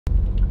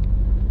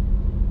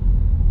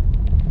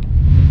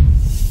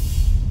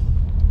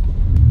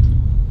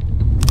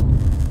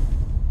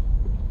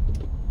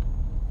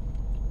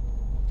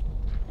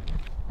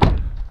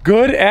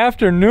Good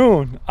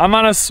afternoon. I'm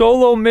on a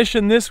solo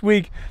mission this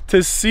week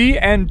to see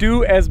and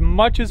do as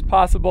much as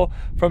possible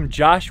from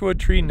Joshua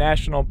Tree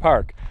National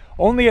Park.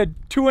 Only a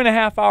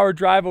 2.5 hour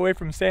drive away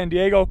from San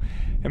Diego.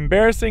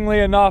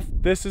 Embarrassingly enough,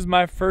 this is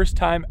my first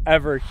time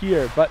ever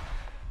here, but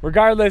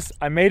regardless,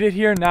 I made it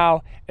here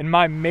now, and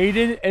my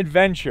maiden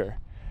adventure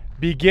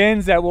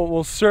begins at what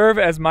will serve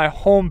as my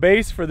home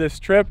base for this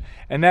trip,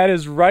 and that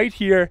is right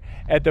here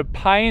at the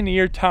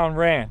Pioneertown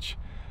Ranch.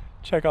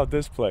 Check out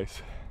this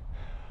place.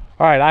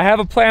 All right, I have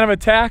a plan of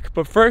attack,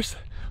 but first,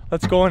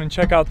 let's go in and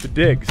check out the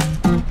digs.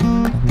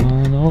 Come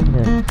on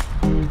over.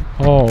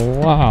 Oh,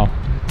 wow.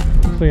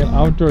 Looks like an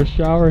outdoor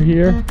shower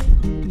here.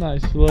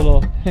 Nice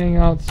little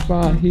hangout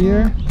spot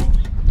here.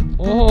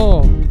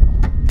 Oh,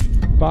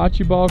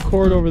 bocce ball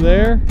court over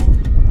there.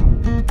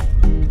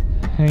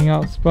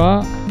 Hangout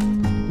spot.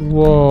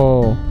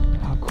 Whoa,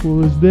 how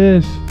cool is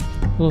this?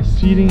 Little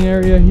seating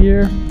area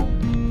here.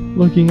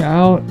 Looking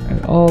out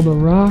at all the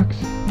rocks.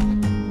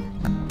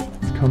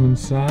 Come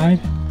inside.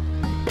 See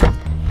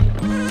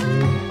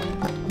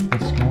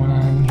what's going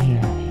on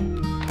here.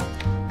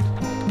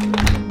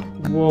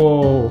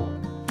 Whoa,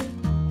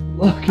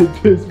 look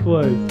at this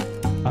place.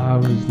 I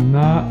was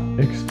not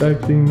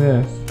expecting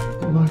this.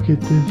 Look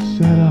at this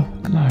setup.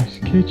 Nice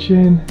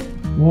kitchen,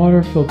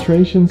 water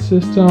filtration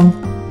system.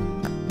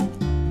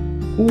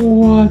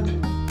 What?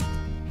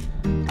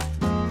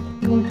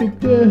 Look at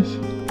this.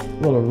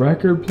 Little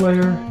record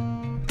player.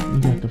 You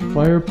got the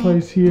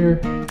fireplace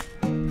here.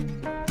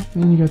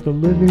 Then you got the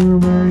living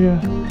room area.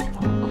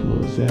 How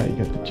cool is that? You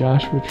got the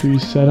Joshua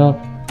trees set up.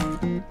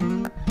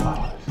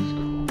 Oh, this is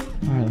cool.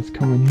 Alright, let's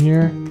come in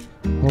here.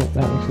 Oh,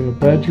 that looks like a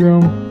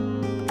bedroom.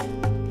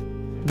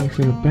 It looks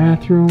like a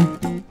bathroom.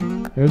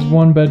 There's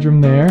one bedroom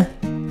there.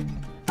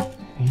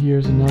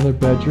 Here's another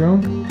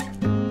bedroom.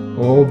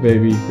 Oh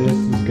baby, this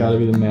has got to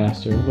be the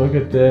master. Look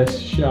at this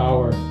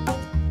shower.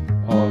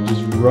 Oh,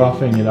 just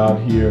roughing it out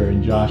here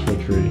in Joshua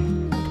Tree.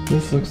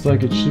 This looks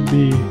like it should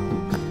be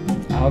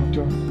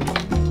outdoor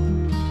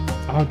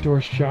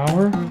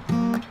shower.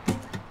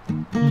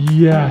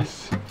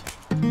 Yes.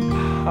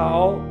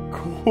 How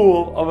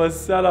cool of a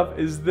setup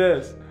is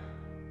this?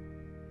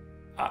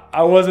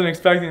 I wasn't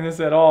expecting this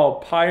at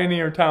all.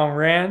 Pioneertown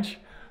Ranch,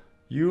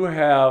 you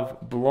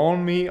have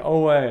blown me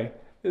away.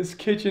 This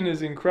kitchen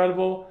is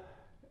incredible.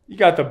 You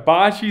got the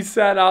bocce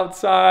set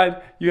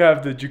outside. You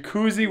have the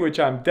jacuzzi, which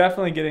I'm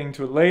definitely getting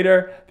to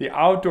later. The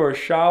outdoor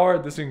shower,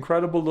 this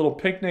incredible little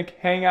picnic,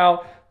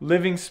 hangout,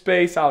 living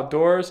space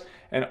outdoors,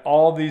 and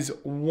all these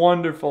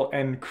wonderful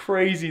and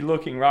crazy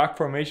looking rock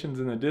formations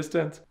in the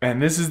distance.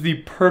 And this is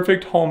the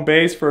perfect home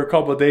base for a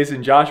couple of days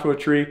in Joshua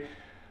Tree.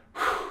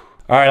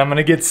 All right, I'm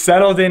gonna get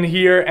settled in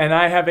here, and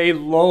I have a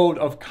load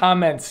of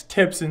comments,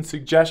 tips, and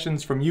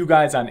suggestions from you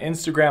guys on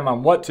Instagram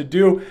on what to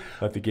do.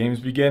 Let the games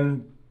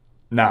begin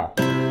now.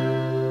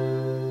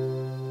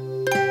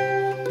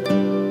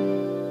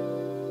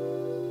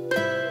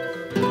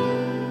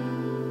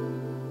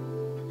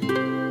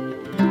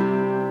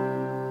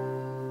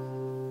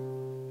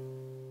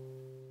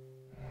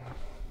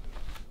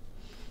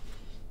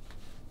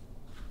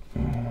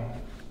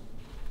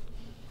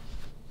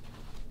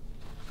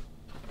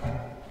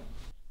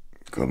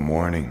 Good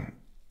morning.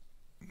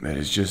 It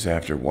is just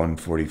after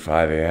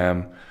 1:45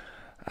 a.m.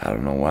 I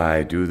don't know why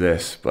I do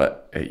this,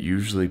 but it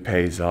usually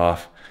pays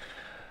off.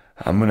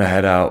 I'm gonna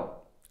head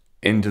out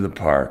into the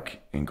park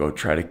and go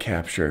try to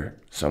capture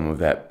some of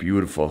that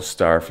beautiful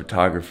star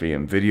photography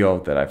and video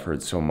that I've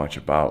heard so much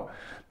about.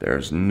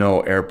 There's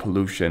no air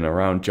pollution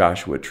around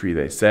Joshua Tree,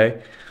 they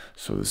say.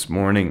 So this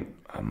morning,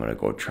 I'm gonna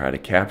go try to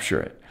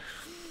capture it.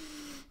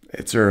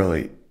 It's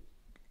early.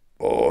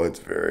 Oh, it's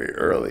very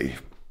early.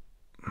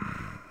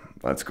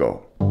 Let's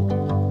go.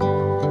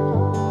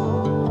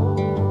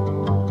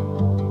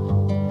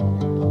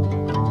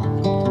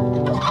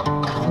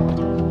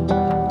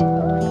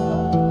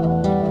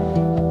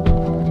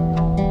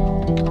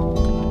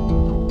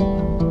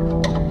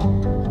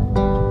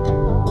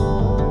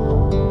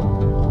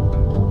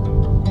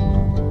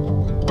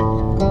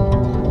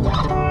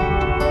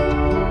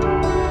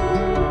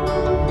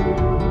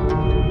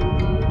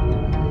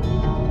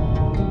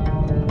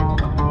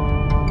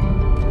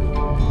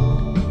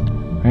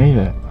 Made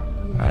it.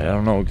 I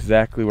don't know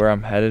exactly where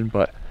I'm headed,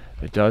 but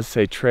it does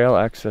say trail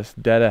access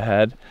dead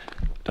ahead.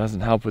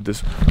 Doesn't help with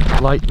this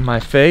light in my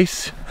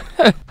face.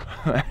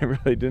 I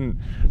really didn't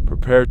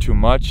prepare too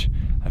much.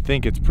 I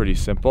think it's pretty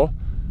simple.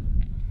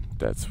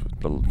 That's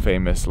the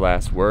famous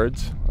last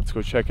words. Let's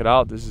go check it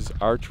out. This is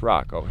Arch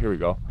Rock. Oh, here we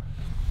go.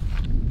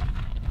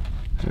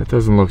 It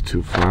doesn't look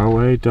too far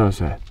away,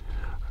 does it?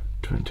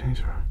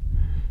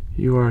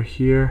 You are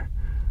here,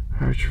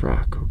 Arch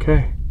Rock.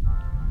 Okay.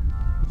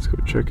 Let's go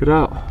check it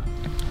out.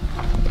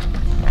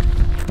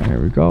 There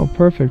we go,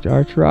 perfect.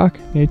 Arch Rock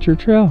Nature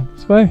Trail,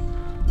 this way.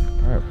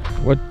 All right,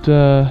 what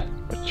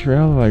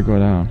trail do I go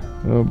down?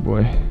 Oh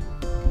boy,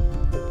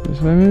 this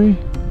way maybe?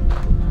 I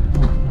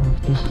don't know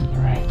if this is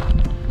right.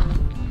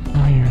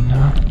 No, you're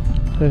not.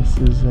 This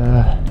is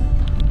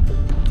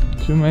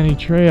too many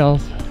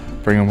trails.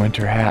 Bring a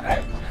winter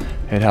hat,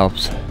 it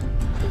helps.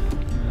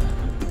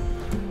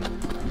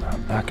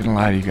 Not gonna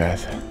lie to you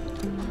guys.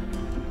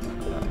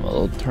 I'm a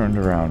little turned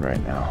around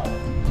right now.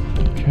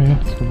 Okay,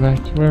 let's go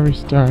back to where we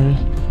started.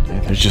 Yeah,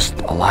 there's just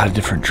a lot of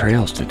different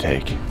trails to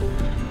take.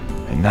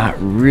 And not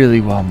really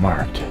well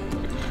marked.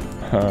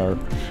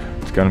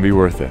 It's gonna be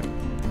worth it.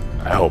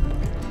 I hope.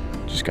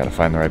 Just gotta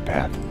find the right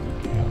path.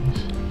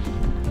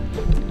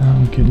 Now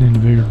I'm getting into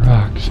bigger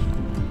rocks.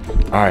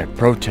 Alright,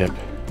 pro tip.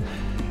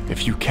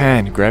 If you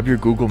can, grab your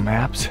Google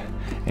Maps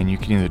and you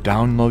can either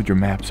download your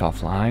maps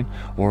offline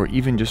or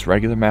even just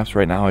regular maps.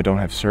 Right now I don't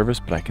have service,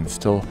 but I can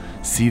still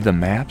see the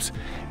maps.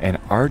 And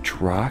Arch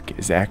Rock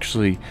is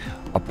actually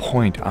a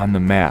point on the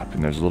map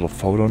and there's a little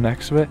photo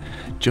next to it.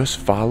 Just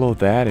follow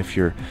that if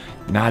you're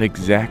not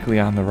exactly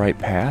on the right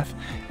path,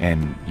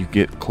 and you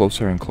get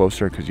closer and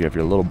closer because you have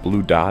your little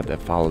blue dot that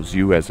follows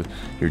you as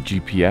your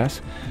GPS.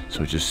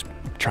 So just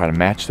try to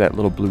match that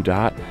little blue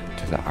dot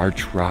to the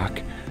Arch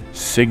Rock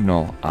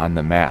signal on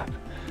the map.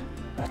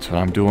 That's what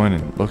I'm doing,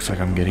 and it looks like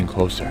I'm getting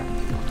closer. I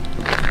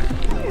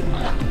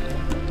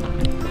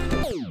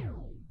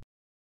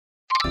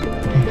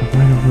think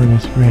right over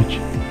this ridge.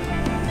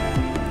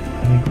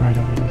 I think right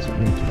over this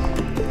ridge.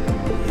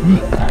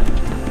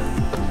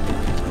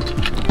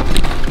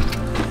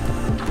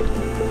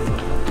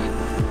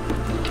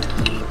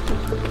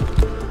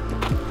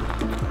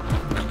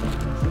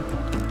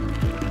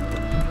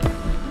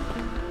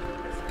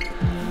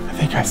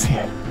 I see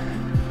it.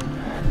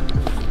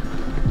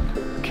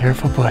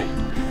 Careful, buddy.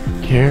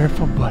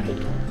 Careful, buddy.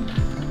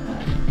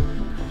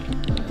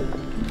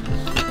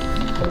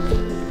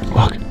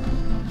 Look.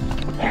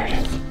 There it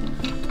is.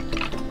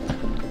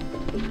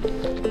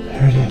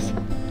 There it is.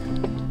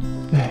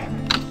 There.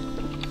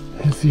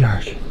 There's the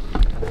arch.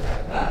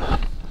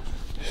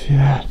 See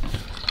that?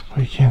 Oh,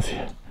 you can't see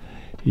it.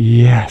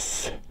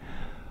 Yes.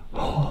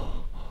 Oh.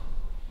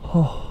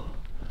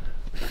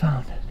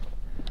 Found it.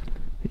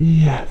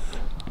 Yes.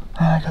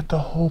 And I got the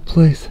whole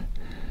place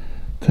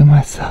to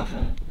myself.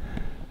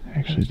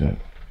 Actually, the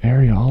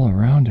area all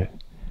around it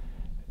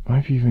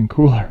might be even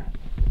cooler.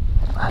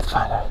 Let's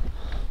find a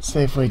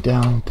safe way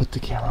down and put the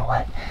camera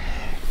away.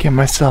 Get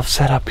myself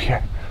set up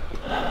here.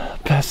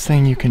 Best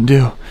thing you can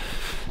do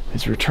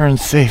is return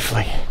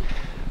safely.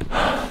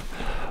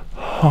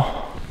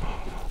 Oh,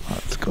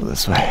 let's go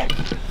this way.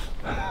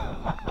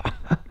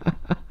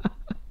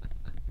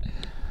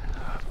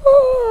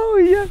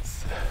 Oh,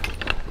 yes.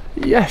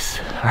 Yes.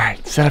 All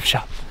right, set up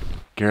shop.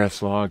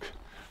 Gareth's log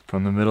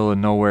from the middle of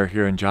nowhere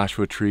here in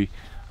Joshua Tree.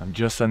 I'm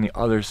just on the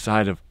other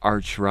side of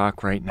Arch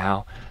Rock right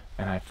now,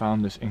 and I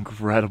found this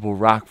incredible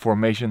rock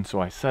formation, so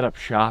I set up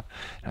shop.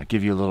 And I'll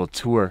give you a little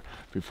tour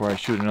before I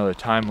shoot another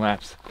time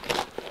lapse.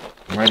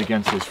 I'm right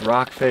against this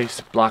rock face,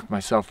 block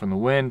myself from the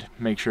wind,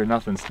 make sure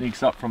nothing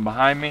sneaks up from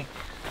behind me.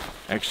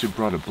 I actually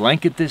brought a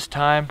blanket this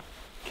time,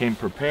 came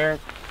prepared,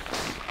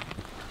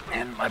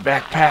 and my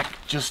backpack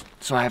just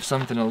so I have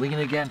something to lean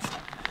against.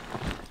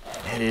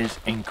 It is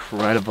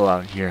incredible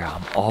out here.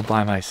 I'm all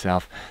by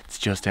myself. It's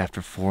just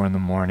after 4 in the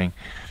morning,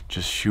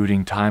 just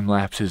shooting time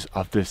lapses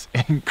of this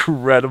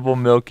incredible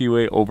Milky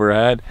Way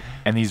overhead,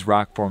 and these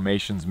rock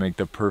formations make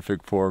the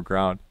perfect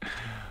foreground.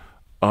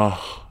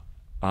 Oh,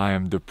 I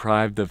am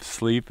deprived of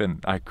sleep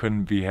and I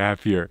couldn't be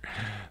happier.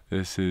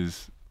 This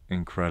is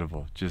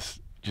incredible. Just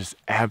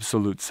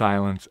absolute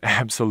silence,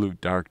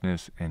 absolute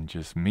darkness, and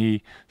just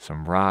me,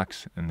 some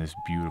rocks, and this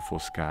beautiful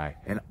sky.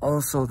 And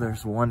also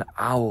there's one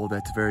owl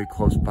that's very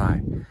close by.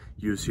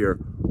 You just hear,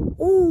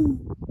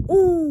 ooh,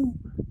 ooh,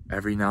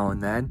 every now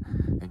and then.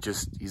 And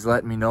just, he's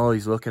letting me know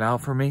he's looking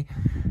out for me.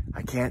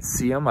 I can't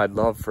see him. I'd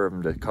love for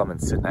him to come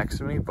and sit next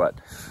to me, but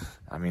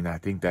I mean, I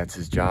think that's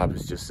his job,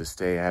 is just to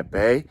stay at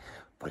bay.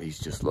 But he's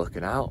just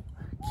looking out,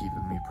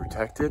 keeping me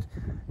protected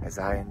as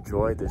I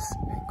enjoy this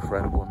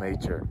incredible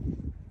nature.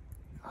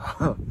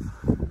 Oh,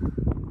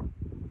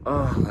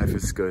 life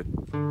is good.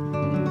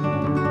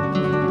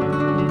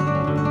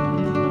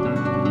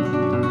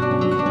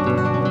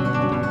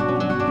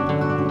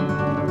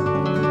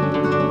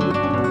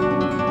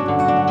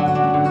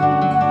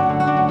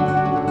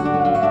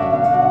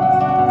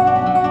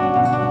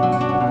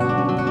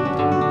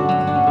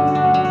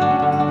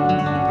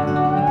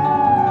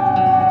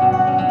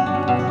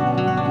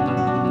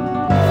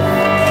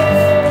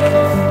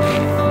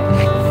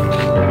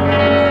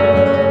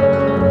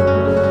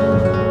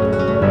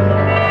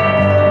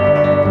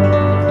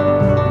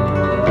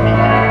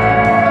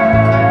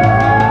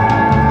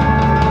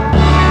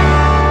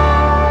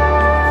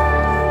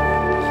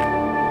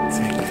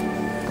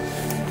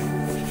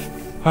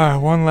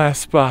 Alright, one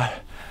last spot.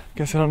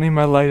 Guess I don't need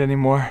my light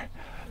anymore.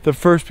 The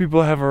first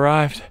people have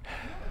arrived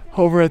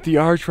over at the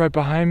arch right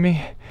behind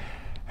me,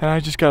 and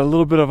I just got a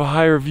little bit of a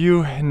higher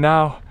view, and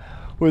now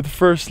with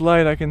first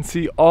light I can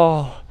see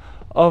all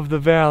of the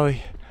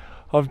valley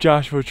of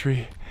Joshua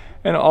Tree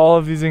and all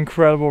of these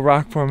incredible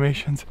rock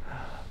formations.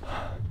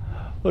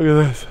 Look at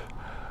this.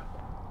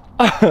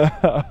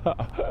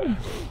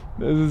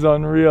 This is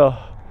unreal.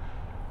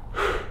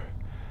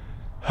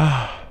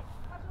 I'm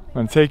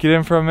gonna take it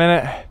in for a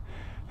minute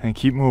and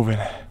keep moving.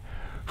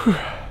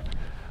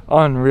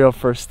 Unreal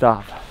first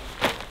stop.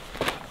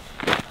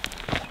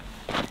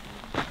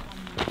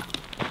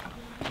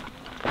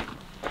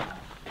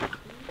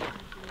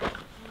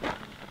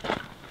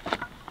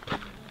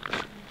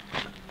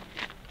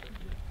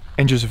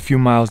 And just a few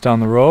miles down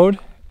the road,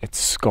 it's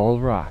Skull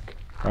Rock,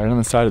 right on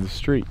the side of the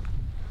street.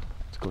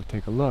 Let's go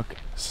take a look.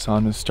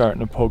 Sun is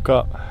starting to poke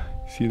up.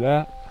 See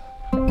that?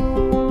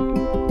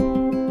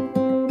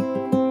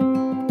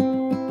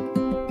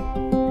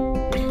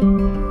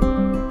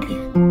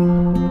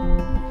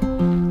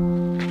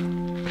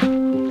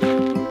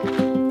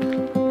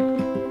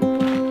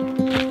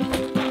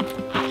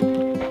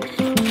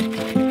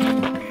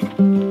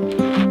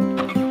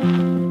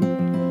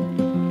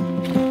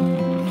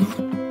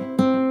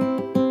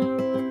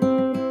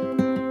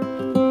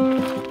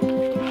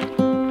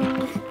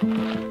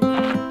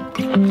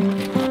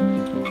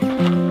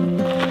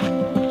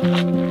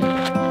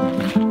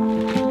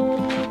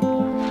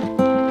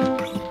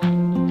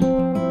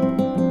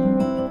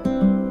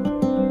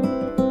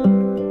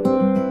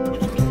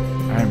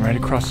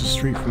 Across the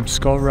street from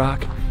Skull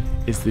Rock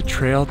is the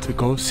trail to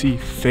go see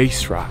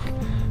Face Rock.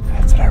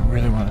 That's what I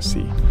really want to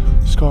see.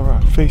 Skull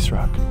Rock, Face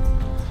Rock. There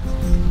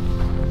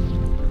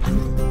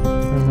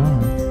you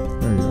are.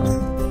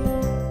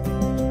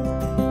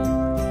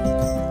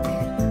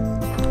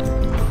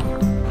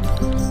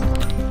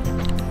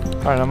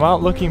 Alright, I'm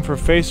out looking for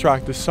Face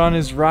Rock. The sun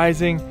is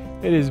rising.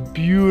 It is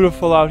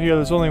beautiful out here.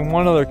 There's only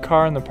one other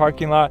car in the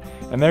parking lot,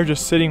 and they're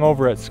just sitting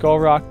over at Skull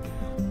Rock.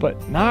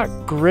 But not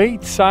great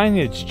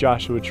signage,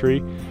 Joshua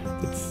Tree.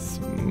 It's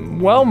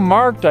well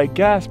marked, I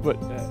guess, but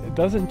it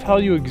doesn't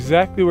tell you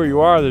exactly where you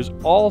are. There's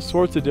all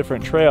sorts of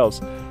different trails.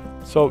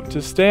 So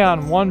to stay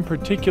on one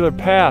particular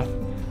path,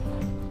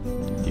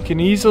 you can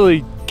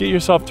easily get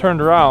yourself turned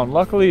around.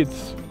 Luckily,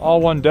 it's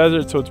all one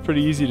desert, so it's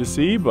pretty easy to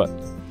see, but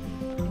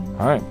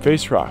all right,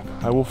 Face Rock,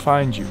 I will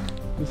find you.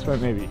 This way,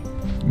 maybe.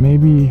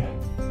 Maybe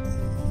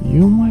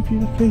you might be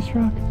the Face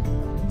Rock?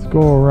 Let's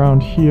go around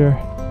here.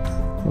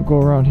 I'll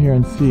go around here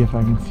and see if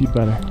I can see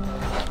better.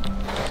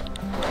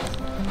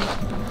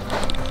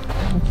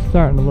 It's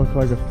starting to look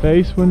like a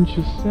face, wouldn't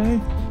you say?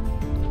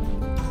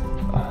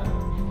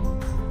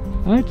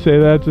 I'd say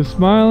that's a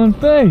smiling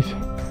face.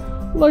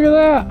 Look at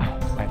that.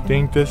 I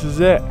think this is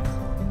it.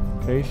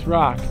 Face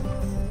Rock.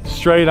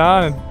 Straight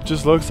on, it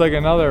just looks like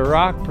another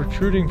rock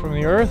protruding from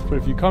the earth, but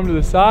if you come to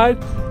the side,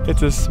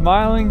 it's a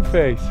smiling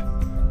face.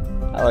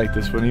 I like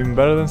this one even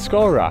better than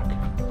Skull Rock.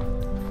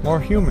 More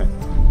human.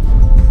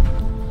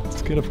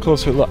 Let's get up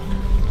closer look.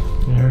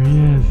 There he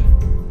is,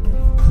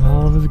 in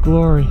all of his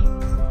glory.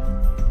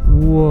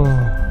 Whoa,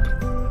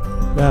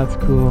 that's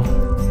cool.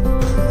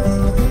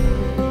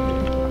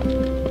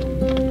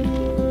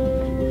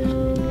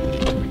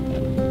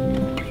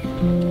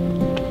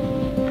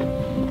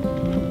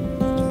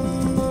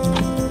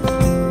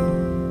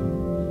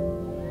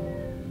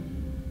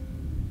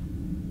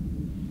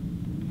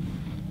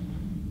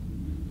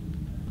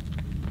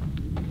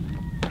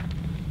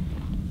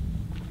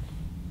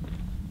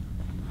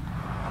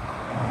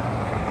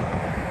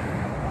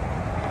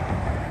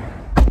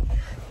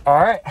 All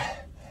right,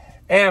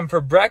 and for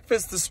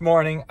breakfast this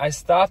morning, I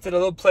stopped at a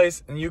little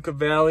place in Yucca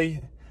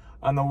Valley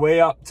on the way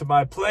up to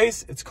my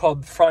place. It's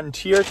called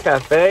Frontier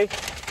Cafe,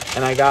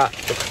 and I got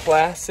the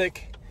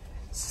classic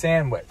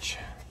sandwich.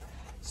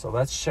 So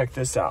let's check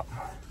this out.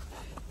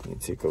 Let me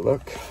take a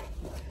look.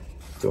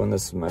 Doing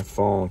this with my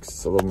phone because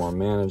it's a little more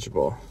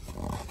manageable.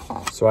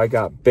 So I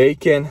got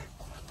bacon,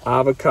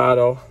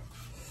 avocado.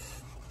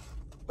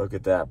 Look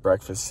at that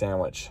breakfast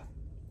sandwich.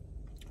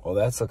 Well,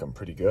 that's looking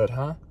pretty good,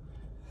 huh?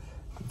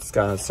 It's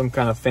got some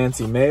kind of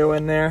fancy mayo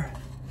in there.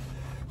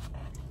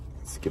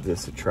 Let's give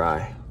this a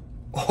try.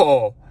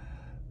 Oh,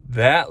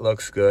 that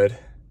looks good.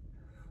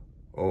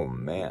 Oh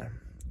man.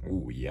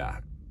 Oh yeah.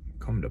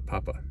 Come to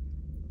Papa.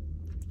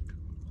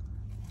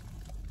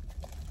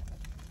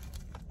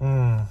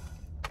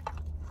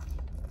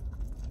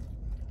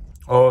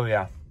 Oh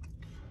yeah.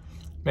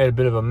 Made a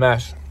bit of a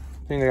mess.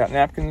 Think they got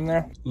napkins in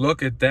there?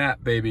 Look at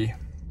that, baby.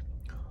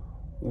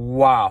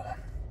 Wow.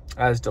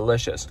 That is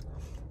delicious.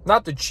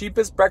 Not the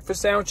cheapest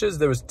breakfast sandwiches.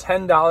 There was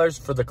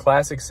 $10 for the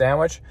classic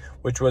sandwich,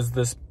 which was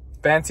this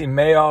fancy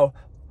mayo,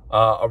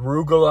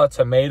 arugula,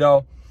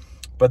 tomato.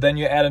 But then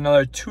you add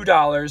another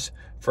 $2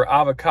 for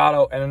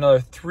avocado and another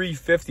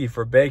 $3.50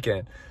 for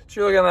bacon.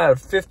 So you're looking at a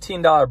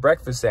 $15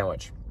 breakfast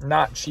sandwich.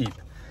 Not cheap.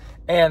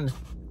 And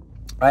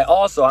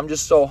I'm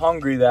just so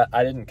hungry that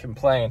I didn't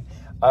complain.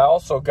 I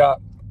also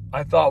got,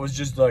 I thought it was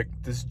just like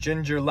this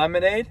ginger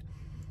lemonade.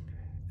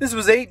 This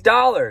was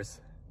 $8.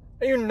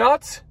 Are you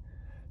nuts?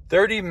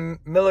 30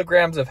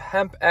 milligrams of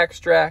hemp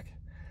extract,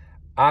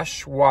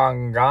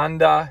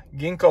 ashwagandha,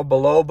 ginkgo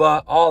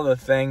biloba, all the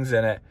things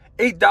in it.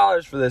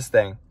 $8 for this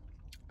thing.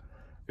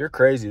 You're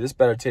crazy. This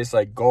better taste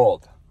like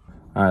gold.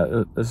 All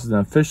right, this is an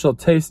official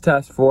taste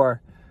test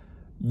for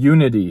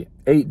Unity.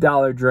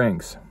 $8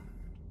 drinks.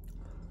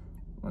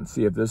 Let's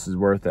see if this is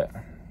worth it.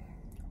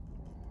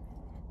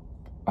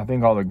 I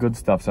think all the good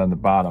stuff's on the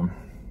bottom.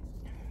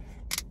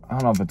 I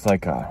don't know if it's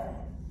like a...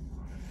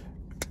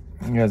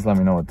 You guys let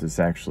me know what this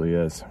actually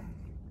is.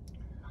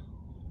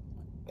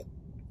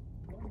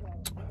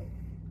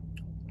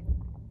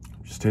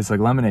 Just tastes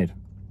like lemonade.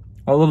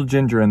 A little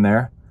ginger in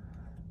there.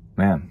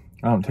 Man,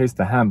 I don't taste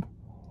the hemp.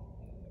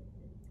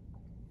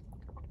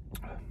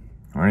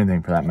 or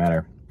anything for that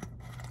matter.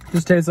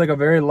 Just tastes like a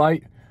very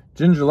light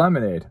ginger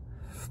lemonade.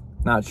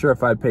 Not sure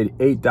if I'd paid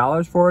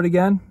 $8 for it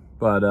again,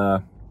 but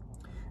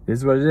it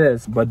is what it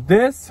is. But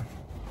this,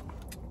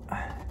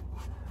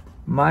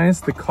 minus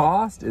the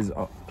cost, is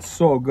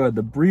so good.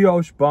 The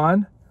brioche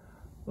bun,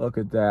 look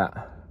at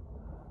that.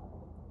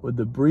 With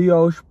the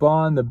brioche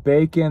bun, the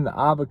bacon, the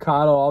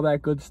avocado, all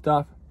that good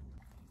stuff.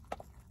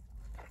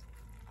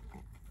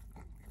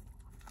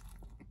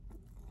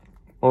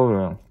 Oh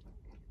yeah.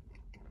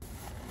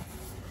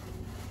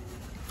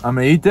 I'm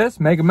gonna eat this,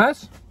 make a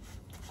mess,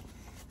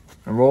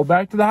 and roll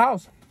back to the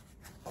house.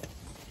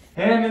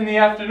 And in the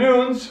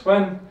afternoons,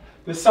 when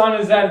the sun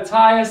is at its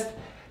highest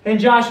and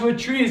Joshua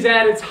Tree is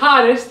at its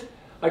hottest,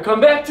 I come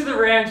back to the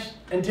ranch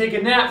and take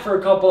a nap for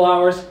a couple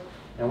hours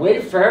and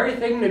wait for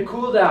everything to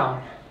cool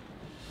down.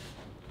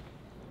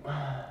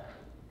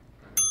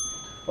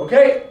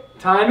 Okay,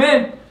 time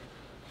in.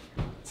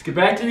 Let's get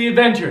back to the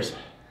adventures.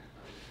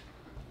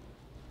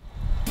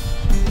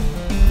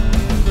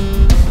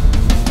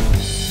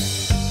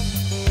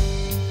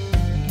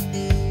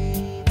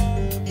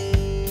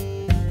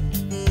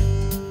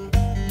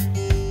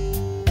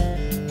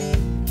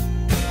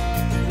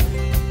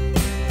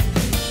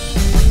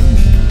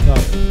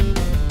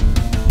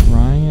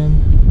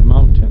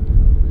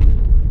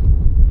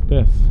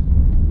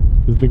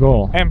 The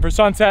goal. And for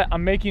sunset,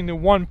 I'm making the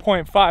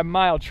 1.5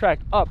 mile trek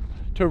up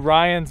to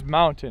Ryan's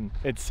Mountain.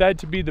 It's said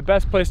to be the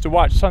best place to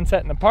watch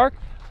sunset in the park,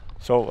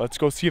 so let's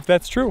go see if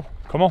that's true.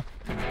 Come on.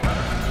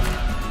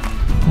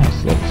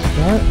 Nice little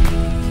start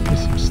with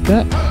some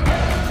steps.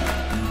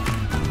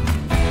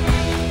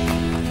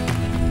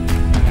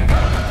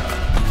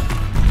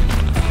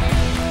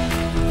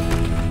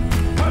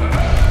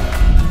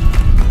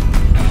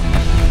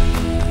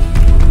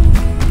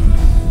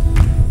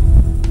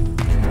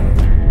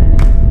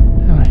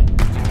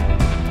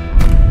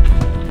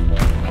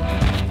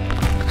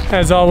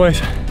 As always,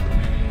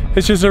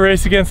 it's just a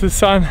race against the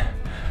sun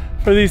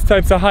for these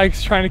types of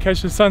hikes, trying to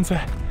catch the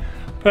sunset.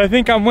 But I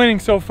think I'm winning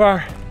so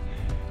far.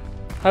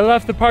 I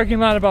left the parking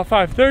lot about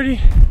 5:30.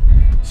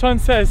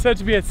 Sunset is said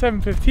to be at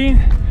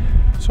 7:15,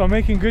 so I'm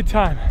making good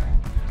time.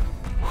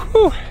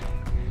 Whew.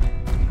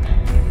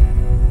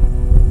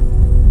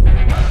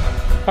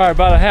 All right,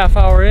 about a half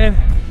hour in,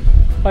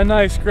 a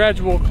nice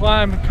gradual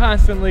climb,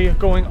 constantly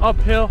going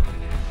uphill.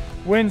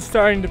 Wind's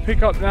starting to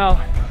pick up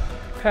now.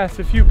 Passed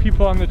a few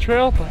people on the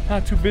trail, but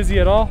not too busy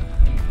at all.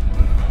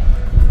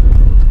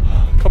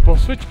 A couple of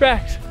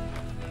switchbacks.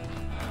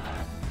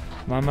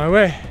 I'm on my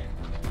way.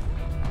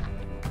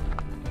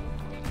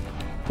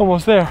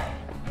 Almost there.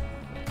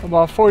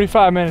 About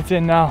 45 minutes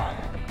in now.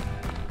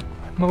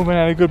 Moving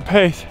at a good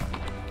pace.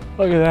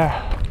 Look at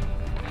that.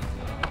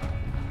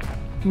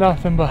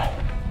 Nothing but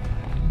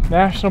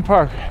national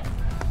park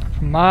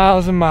for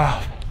miles and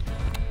miles.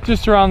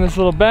 Just around this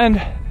little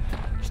bend.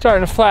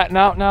 Starting to flatten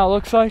out now, it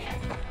looks like.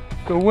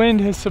 The wind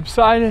has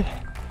subsided.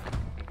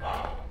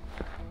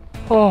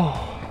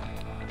 Oh,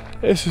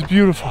 this is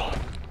beautiful.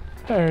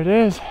 There it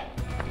is.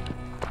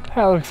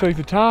 That looks like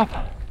the top.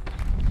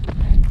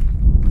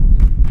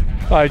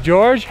 By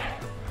George,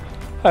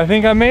 I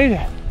think I made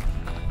it.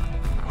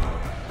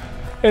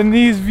 And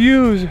these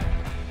views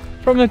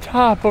from the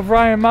top of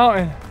Ryan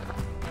Mountain.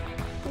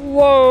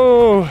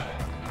 Whoa.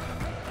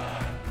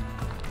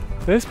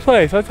 This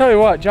place, I'll tell you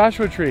what,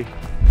 Joshua Tree,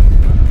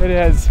 it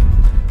has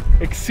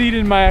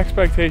exceeded my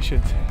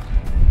expectations.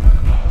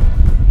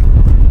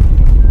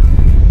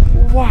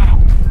 Wow.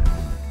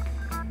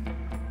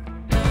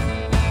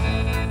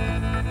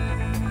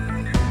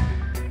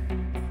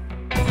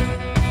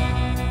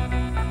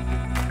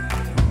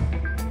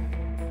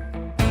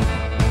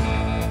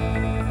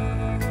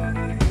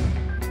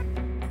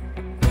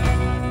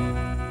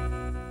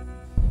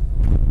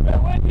 It's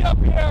windy up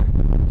here.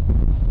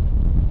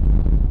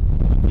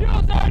 The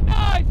views are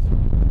nice.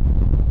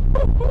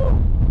 Woo-hoo.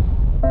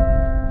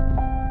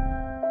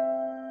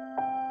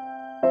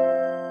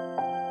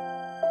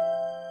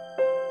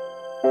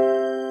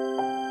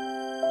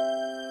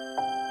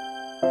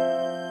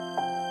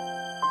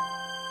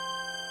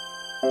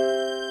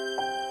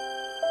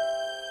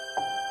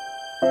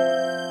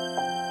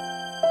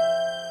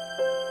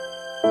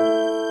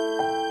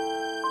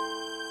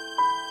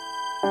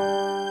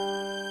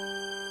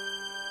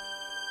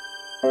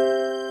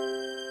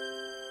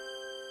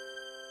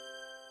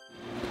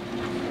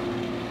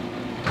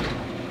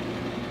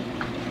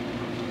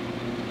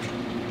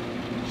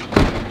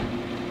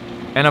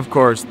 And of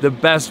course, the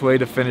best way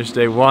to finish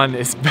day one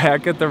is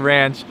back at the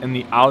ranch in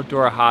the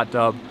outdoor hot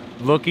tub,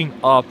 looking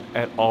up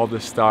at all the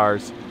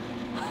stars.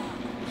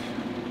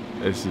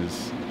 This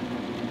is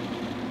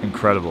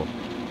incredible.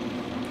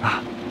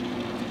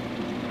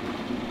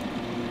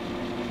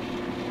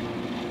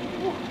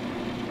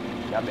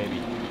 Yeah,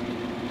 baby.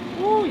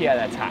 Ooh, yeah,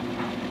 that's hot.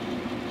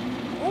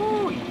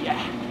 Ooh,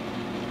 yeah.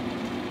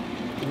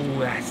 Ooh,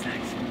 that's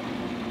nice.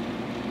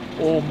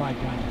 Oh my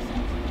God.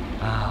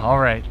 All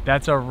right,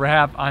 that's a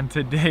wrap on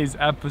today's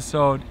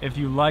episode. If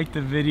you liked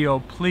the video,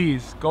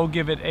 please go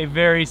give it a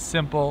very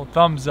simple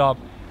thumbs up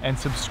and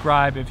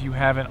subscribe if you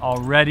haven't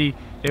already.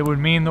 it would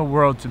mean the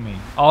world to me.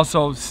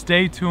 Also,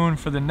 stay tuned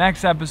for the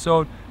next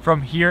episode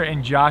from here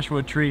in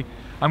Joshua Tree.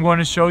 I'm going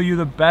to show you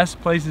the best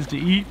places to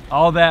eat,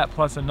 all that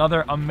plus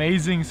another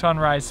amazing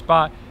sunrise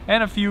spot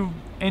and a few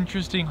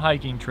interesting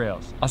hiking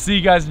trails. I'll see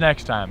you guys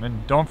next time,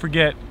 and don't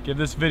forget, give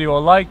this video a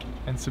like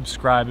and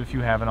subscribe if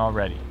you haven't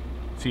already.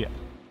 See ya.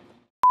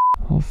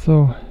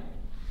 Also,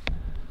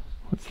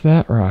 what's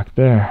that rock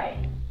there?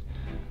 I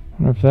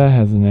wonder if that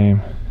has a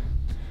name.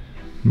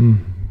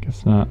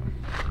 Guess not.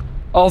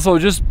 Also,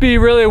 just be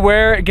really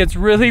aware, it gets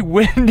really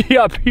windy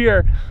up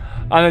here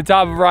on the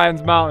top of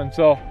Ryan's Mountain.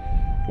 So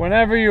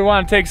whenever you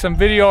want to take some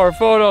video or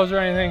photos or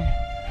anything,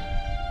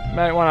 you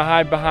might want to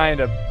hide behind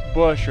a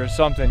bush or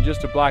something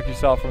just to block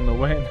yourself from the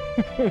wind.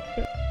 Good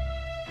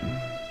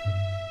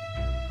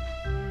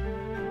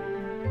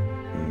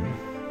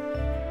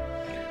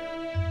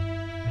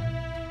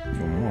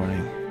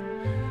morning.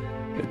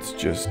 It's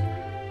just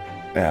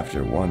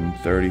after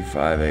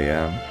 1:35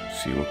 a.m.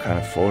 See what kind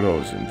of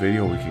photos and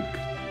video we can.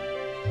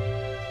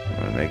 I'm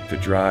gonna make the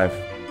drive.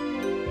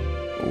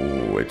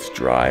 Oh, it's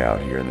dry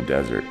out here in the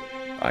desert.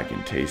 I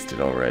can taste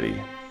it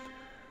already.